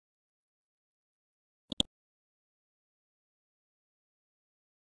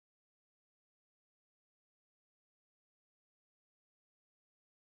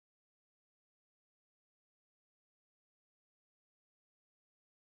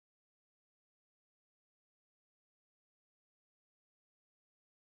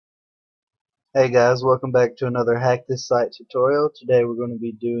Hey guys, welcome back to another Hack This Site tutorial. Today we're going to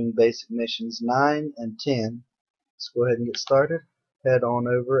be doing basic missions 9 and 10. Let's go ahead and get started. Head on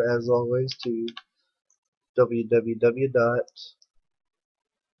over as always to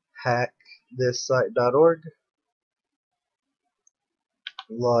www.hackthisSite.org.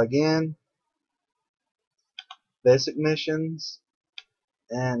 Log in, basic missions,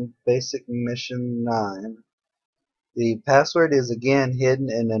 and basic mission 9. The password is again hidden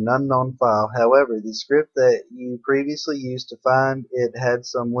in an unknown file. However, the script that you previously used to find it had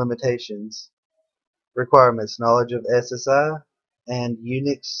some limitations. Requirements: knowledge of SSI and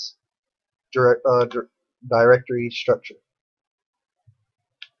Unix directory structure.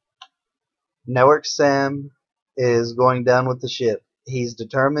 Network Sam is going down with the ship. He's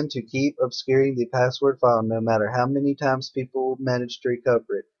determined to keep obscuring the password file no matter how many times people manage to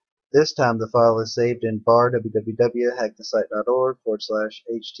recover it. This time the file is saved in var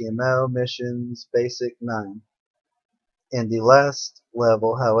www.hackthisite.org/html missions basic 9. In the last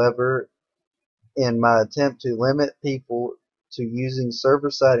level, however, in my attempt to limit people to using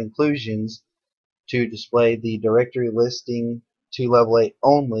server-side inclusions to display the directory listing to level 8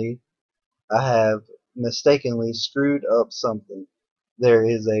 only, I have mistakenly screwed up something. There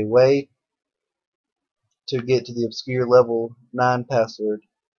is a way to get to the obscure level 9 password.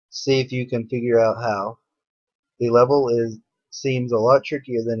 See if you can figure out how. The level seems a lot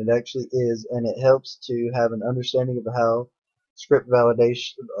trickier than it actually is, and it helps to have an understanding of how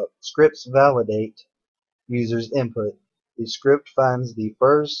scripts validate users' input. The script finds the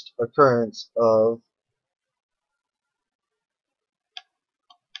first occurrence of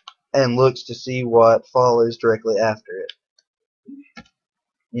and looks to see what follows directly after it.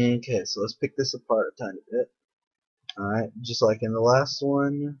 Okay, so let's pick this apart a tiny bit. Alright, just like in the last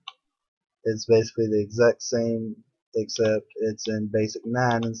one, it's basically the exact same except it's in basic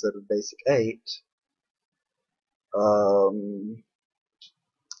 9 instead of basic 8. Um,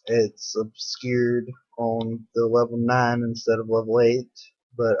 it's obscured on the level 9 instead of level 8,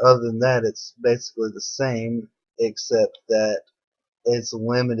 but other than that it's basically the same except that it's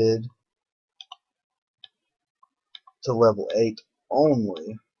limited to level 8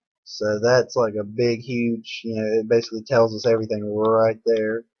 only. So that's like a big, huge, it basically tells us everything right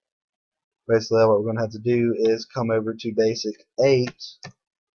there. Basically, what we're going to have to do is come over to basic 8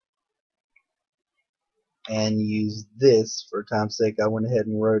 and use this. For time's sake, I went ahead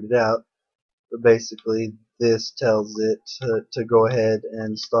and wrote it out. But basically, this tells it to go ahead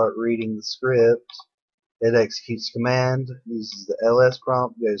and start reading the script. It executes command, uses the ls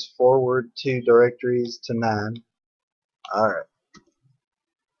prompt, goes forward 2 directories to 9. Alright.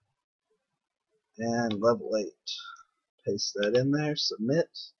 And level 8. Paste that in there, submit.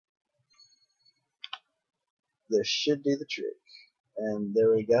 This should do the trick. And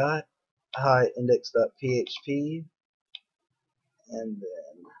there we got hi index.php, and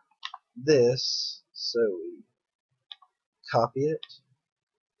then this, so we copy it,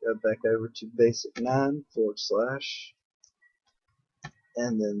 go back over to basic 9 /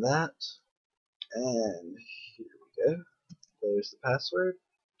 and then that, and here we go. There's the password.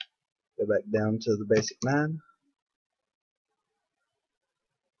 Go back down to the basic 9,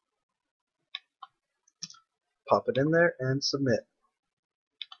 pop it in there, and submit.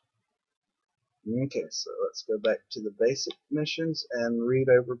 Okay, so let's go back to the basic missions and read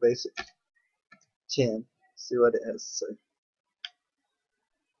over basic 10, see what it has to say.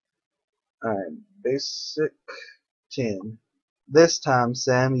 Alright, basic 10. This time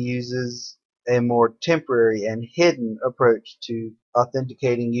Sam uses a more temporary and hidden approach to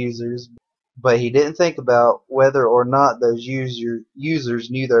authenticating users, but he didn't think about whether or not those users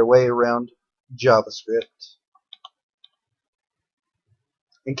knew their way around JavaScript.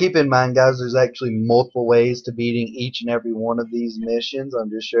 And keep in mind, guys, there's actually multiple ways to beating each and every one of these missions.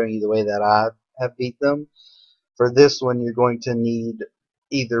 I'm just showing you the way that I have beat them. For this one, you're going to need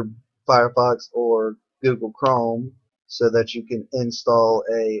either Firefox or Google Chrome so that you can install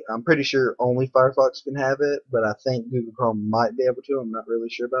I'm pretty sure only Firefox can have it, but I think Google Chrome might be able to. I'm not really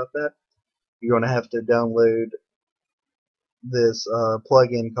sure about that. You're going to have to download this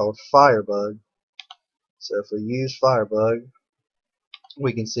plugin called Firebug. So if we use Firebug,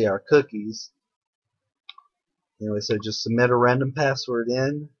 we can see our cookies. Anyway, so just submit a random password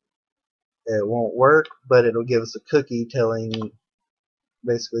in. It won't work, but it'll give us a cookie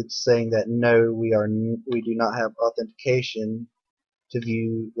basically saying that no, we do not have authentication to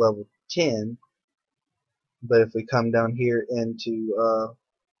view level 10. But if we come down here into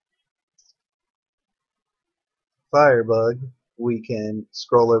Firebug, we can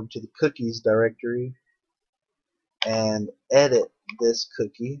scroll over to the cookies directory and edit this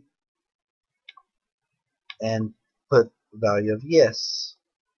cookie. and put the value of yes.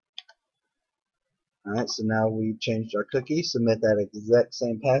 Alright, so now we've changed our cookie, submit that exact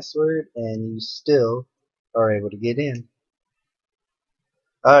same password, and you still are able to get in.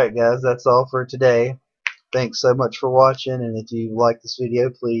 Alright guys, that's all for today. Thanks so much for watching, and if you like this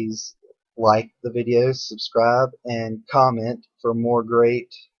video, please like the video, subscribe, and comment for more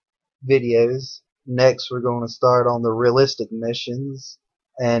great videos. Next, we're going to start on the realistic missions.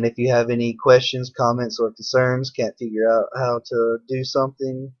 And if you have any questions, comments, or concerns, can't figure out how to do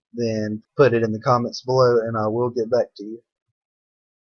something, then put it in the comments below and I will get back to you.